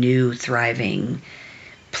is a new, thriving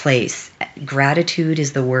place. Gratitude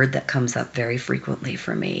is the word that comes up very frequently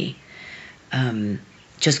for me.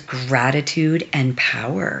 just gratitude and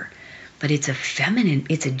power. But it's a feminine,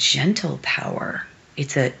 it's a gentle power.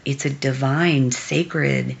 It's a divine,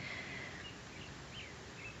 sacred.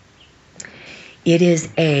 It is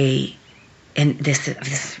and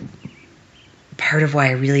this part of why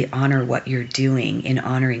I really honor what you're doing in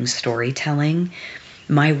honoring storytelling.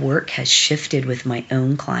 My work has shifted with my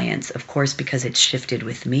own clients, of course, because it's shifted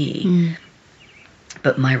with me.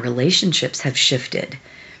 But my relationships have shifted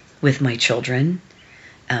with my children,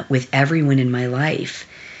 with everyone in my life.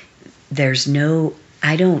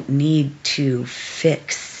 I don't need to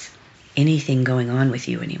fix anything going on with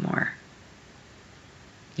you anymore.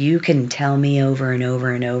 You can tell me over and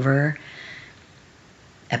over and over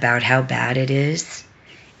about how bad it is,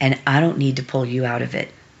 and I don't need to pull you out of it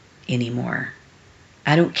anymore.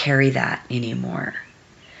 I don't carry that anymore.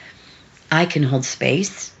 I can hold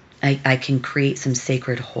space. I can create some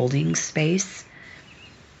sacred holding space,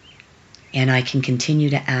 and I can continue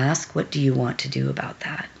to ask, what do you want to do about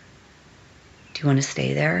that? Do you want to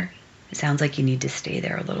stay there? It sounds like you need to stay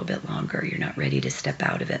there a little bit longer. You're not ready to step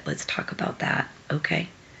out of it. Let's talk about that. Okay.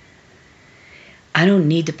 I don't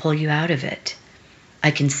need to pull you out of it.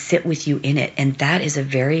 I can sit with you in it. And that is a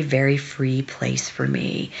very, very free place for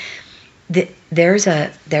me. There's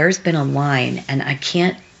been a line,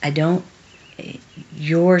 and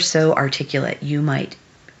you're so articulate. You might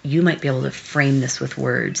be able to frame this with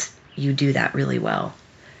words. You do that really well,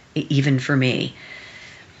 even for me.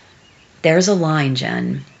 There's a line,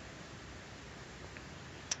 Jen,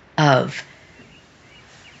 of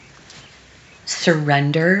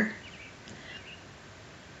surrender.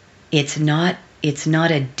 It's not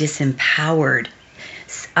a disempowered.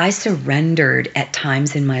 I surrendered at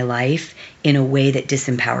times in my life in a way that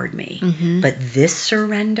disempowered me. Mm-hmm. But this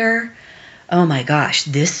surrender, oh my gosh,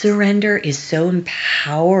 this surrender is so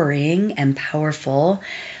empowering and powerful.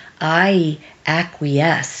 I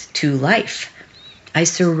acquiesce to life. I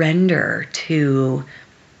surrender to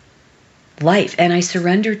life, and I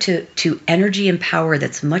surrender to energy and power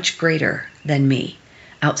that's much greater than me,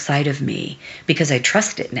 outside of me, because I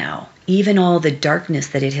trust it now. Even all the darkness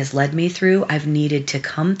that it has led me through, I've needed to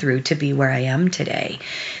come through to be where I am today.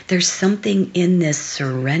 There's something in this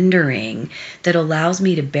surrendering that allows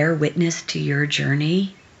me to bear witness to your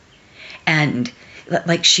journey. And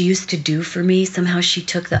like she used to do for me, somehow she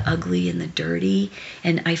took the ugly and the dirty,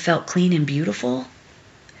 and I felt clean and beautiful.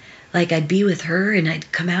 Like I'd be with her and I'd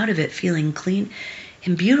come out of it feeling clean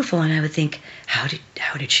and beautiful, and I would think, how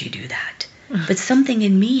did she do that? But something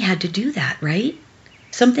in me had to do that, right?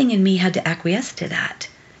 Something in me had to acquiesce to that.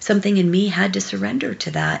 Something in me had to surrender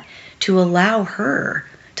to that to allow her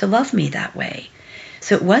to love me that way.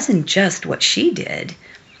 So it wasn't just what she did.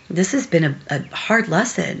 This has been a hard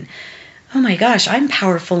lesson. Oh my gosh, I'm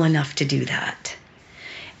powerful enough to do that.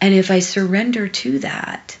 And if I surrender to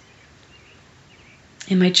that,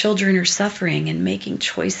 and my children are suffering and making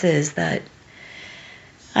choices that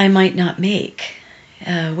I might not make,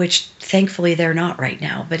 which thankfully they're not right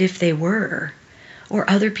now, but if they were, or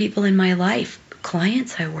other people in my life,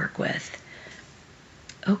 clients I work with,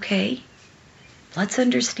 okay, let's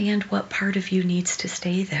understand what part of you needs to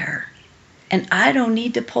stay there. And I don't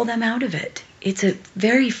need to pull them out of it. It's a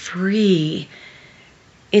very free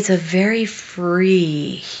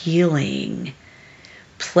healing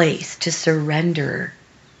place to surrender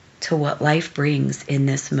to what life brings in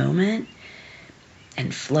this moment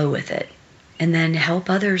and flow with it. And then help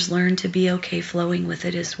others learn to be okay flowing with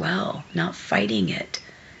it as well. Not fighting it,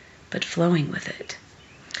 but flowing with it.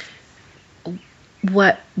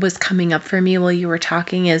 What was coming up for me while you were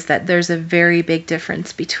talking is that there's a very big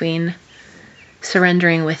difference between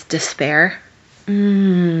surrendering with despair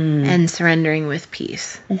and surrendering with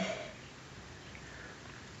peace.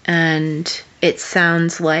 And it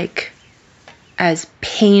sounds like, as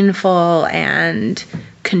painful and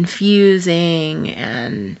confusing,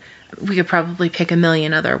 and we could probably pick a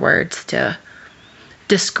million other words to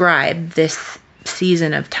describe this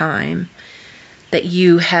season of time, that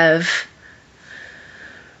you have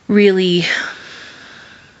really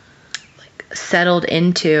settled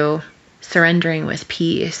into surrendering with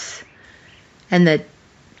peace, and that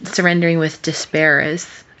surrendering with despair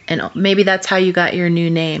is, and maybe that's how you got your new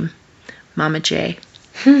name, Mama J.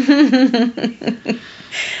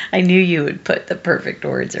 I knew you would put the perfect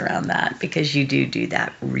words around that, because you do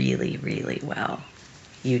that really, really well.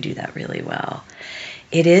 You do that really well.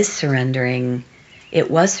 It is surrendering. It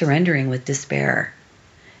was surrendering with despair.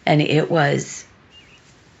 And it was...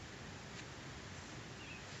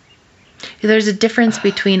 There's a difference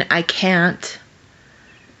between I can't,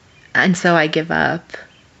 and so I give up,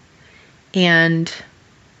 and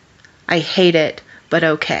I hate it, but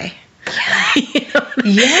okay. Yes.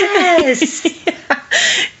 Yes.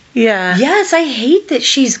 Yeah. Yes, I hate that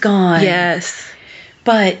she's gone. Yes.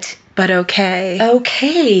 But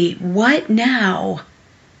okay. What now?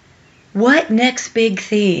 What next big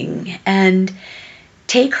thing? And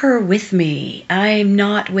take her with me. I'm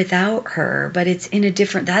not without her, but it's in a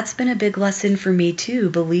different... That's been a big lesson for me too,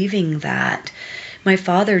 believing that. My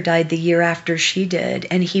father died the year after she did,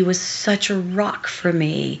 and he was such a rock for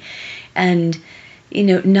me. And,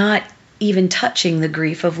 not even touching the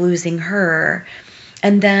grief of losing her.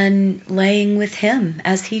 And then laying with him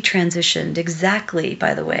as he transitioned, exactly,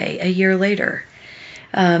 by the way, a year later.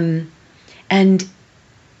 And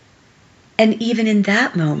even in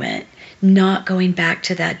that moment, not going back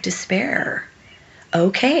to that despair.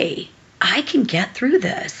 Okay, I can get through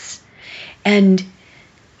this. And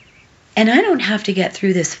I don't have to get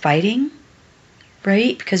through this fighting,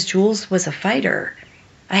 right? Because Jules was a fighter.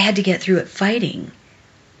 I had to get through it fighting.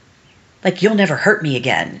 Like, you'll never hurt me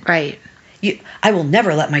again. Right. I will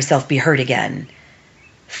never let myself be hurt again.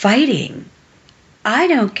 Fighting. I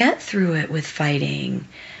don't get through it with fighting.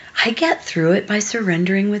 I get through it by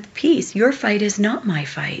surrendering with peace. Your fight is not my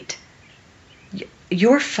fight.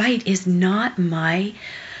 Your fight is not my...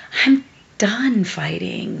 I'm done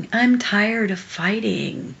fighting. I'm tired of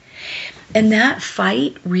fighting. And that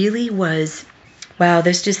fight really was... Wow,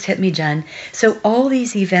 this just hit me, Jen. So all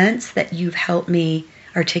these events that you've helped me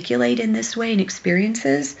articulate in this way and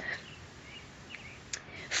experiences,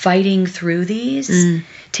 fighting through these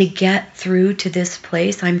to get through to this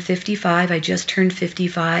place. I'm 55. I just turned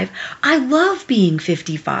 55. I love being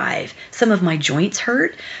 55. Some of my joints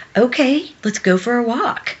hurt. Okay, let's go for a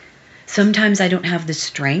walk. Sometimes I don't have the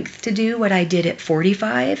strength to do what I did at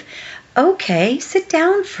 45. Okay, sit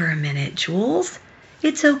down for a minute, Jules.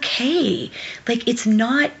 It's okay. Like, it's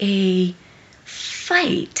not a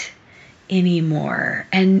fight anymore.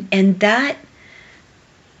 And that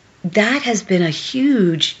has been a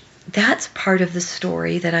huge... That's part of the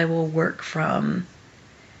story that I will work from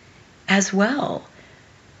as well.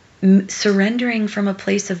 Surrendering from a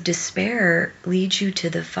place of despair leads you to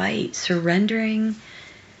the fight.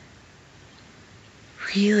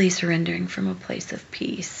 Really surrendering from a place of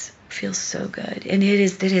peace feels so good. And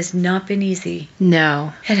it has not been easy.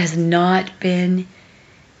 No. It has not been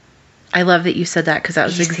I love that you said that, because that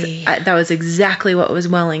was that was exactly what was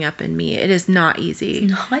welling up in me. It is not easy.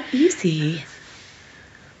 It's not easy.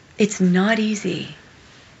 It's not easy.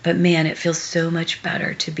 But man, it feels so much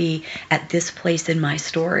better to be at this place in my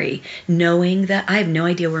story, knowing that I have no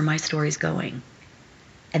idea where my story's going.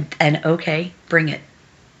 And okay, bring it.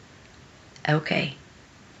 Okay.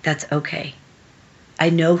 That's okay. I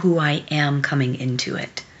know who I am coming into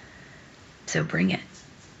it. So bring it.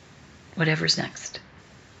 Whatever's next.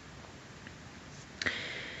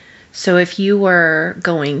 So if you were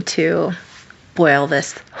going to boil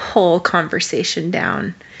this whole conversation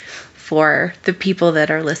down for the people that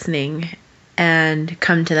are listening and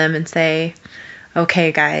come to them and say,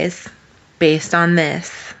 okay, guys, based on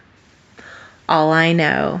this, all I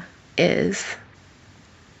know is...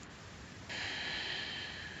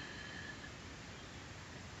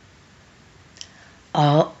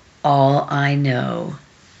 All I know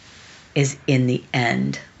is, in the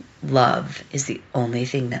end, love is the only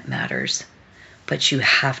thing that matters. But you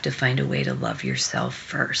have to find a way to love yourself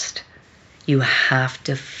first. You have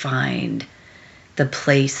to find the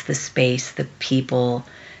place, the space, the people,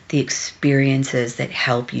 the experiences that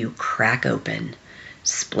help you crack open,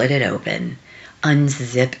 split it open,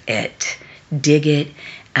 unzip it, dig it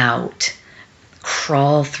out,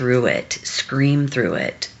 crawl through it, scream through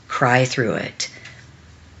it, cry through it.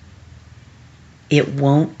 It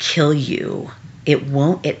won't kill you.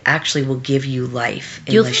 It actually will give you life.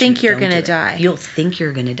 You'll think you're going to die. You'll think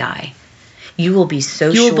you're going to die. You will be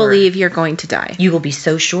so sure. You will believe you're going to die. You will be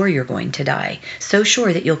so sure you're going to die. So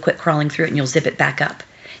sure that you'll quit crawling through it and you'll zip it back up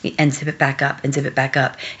and zip it back up and zip it back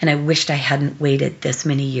up. And I wished I hadn't waited this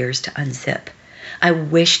many years to unzip. I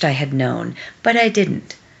wished I had known, but I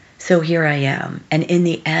didn't. So here I am. And in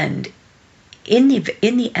the end,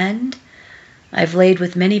 I've laid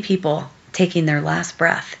with many people taking their last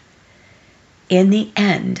breath. In the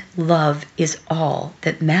end, love is all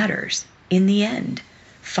that matters. In the end,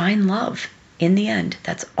 find love. In the end,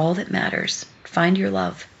 that's all that matters. Find your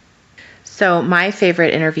love. So my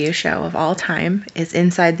favorite interview show of all time is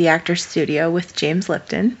Inside the Actors Studio with James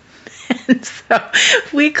Lipton. And so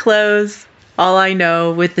we close All I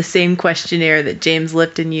Know with the same questionnaire that James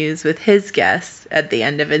Lipton used with his guests at the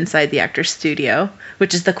end of Inside the Actors Studio,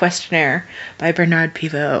 which is the questionnaire by Bernard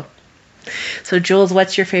Pivot. So Jules,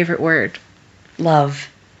 what's your favorite word? Love.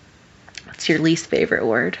 What's your least favorite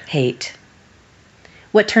word? Hate.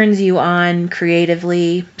 What turns you on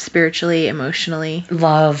creatively, spiritually, emotionally?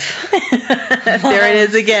 Love. There it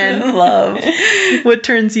is again. Love. What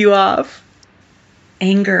turns you off?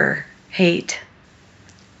 Anger. Hate.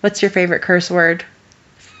 What's your favorite curse word?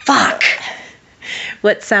 Fuck.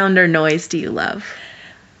 What sound or noise do you love?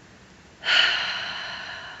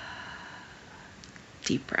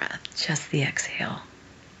 Deep breath. Just the exhale.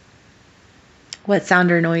 What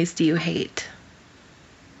sound or noise do you hate?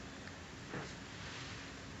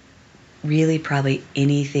 Really probably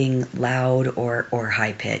anything loud or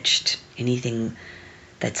high-pitched. Anything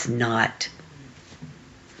that's not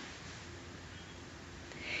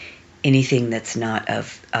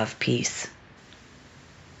of peace.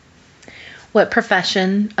 What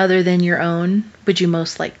profession, other than your own, would you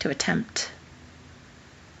most like to attempt?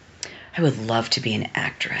 I would love to be an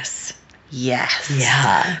actress. Yes.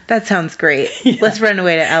 Yeah. That sounds great. Yeah. Let's run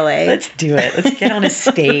away to LA. Let's do it. Let's get on a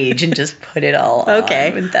stage and just put it all on.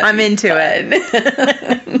 Okay. I'm into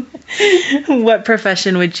it. What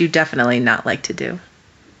profession would you definitely not like to do?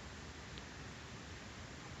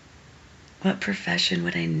 What profession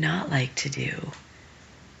would I not like to do?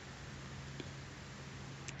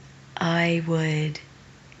 I would...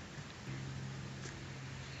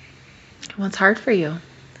 What's hard for you?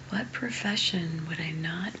 What profession would I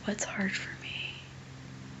not? What's hard for me?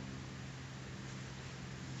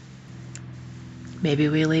 Maybe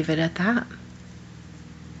we leave it at that.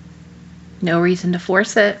 No reason to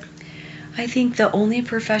force it. I think the only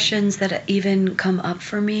professions that even come up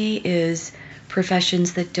for me is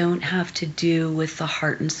professions that don't have to do with the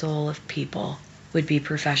heart and soul of people would be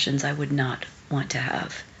professions I would not want to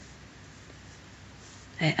have.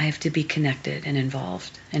 I have to be connected and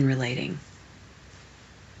involved and relating.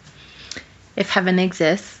 If heaven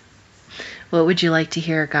exists, what would you like to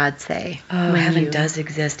hear God say? Oh, heaven does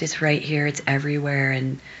exist. It's right here. It's everywhere.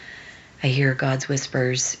 And I hear God's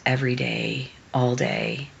whispers every day, all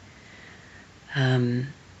day.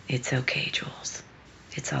 It's okay, Jules.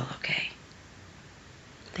 It's all okay.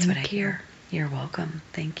 That's what I hear. You're welcome.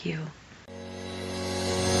 Thank you.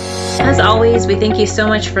 As always, we thank you so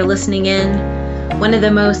much for listening in. One of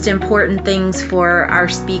the most important things for our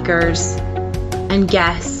speakers and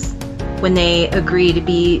guests when they agree to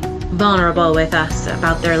be vulnerable with us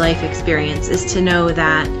about their life experience is to know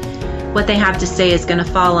that what they have to say is going to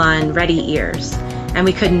fall on ready ears, and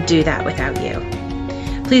we couldn't do that without you.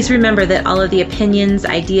 Please remember that all of the opinions,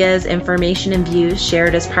 ideas, information, and views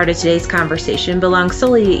shared as part of today's conversation belong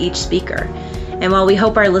solely to each speaker. And while we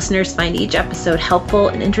hope our listeners find each episode helpful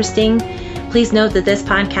and interesting, please note that this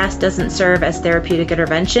podcast doesn't serve as therapeutic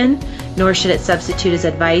intervention, nor should it substitute as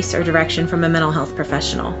advice or direction from a mental health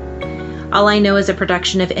professional. All I Know is a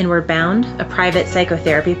production of Inward Bound, a private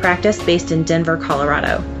psychotherapy practice based in Denver,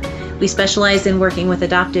 Colorado. We specialize in working with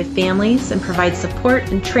adoptive families and provide support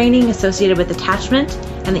and training associated with attachment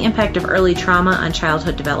and the impact of early trauma on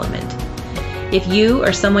childhood development. If you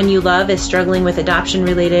or someone you love is struggling with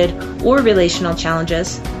adoption-related or relational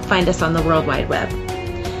challenges, find us on the World Wide Web.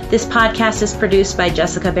 This podcast is produced by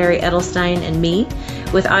Jessica Barry Edelstein and me,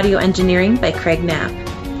 with audio engineering by Craig Knapp.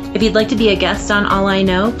 If you'd like to be a guest on All I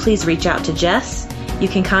Know, please reach out to Jess. You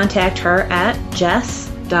can contact her at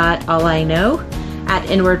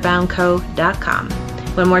jess.alliknow@inwardboundco.com.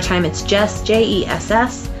 One more time, it's Jess,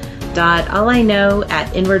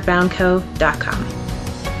 jess.alliknow@inwardboundco.com.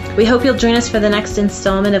 We hope you'll join us for the next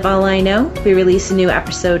installment of All I Know. We release a new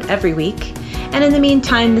episode every week. And in the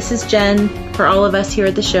meantime, this is Jen, for all of us here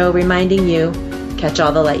at the show, reminding you, catch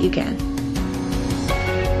all the light you can.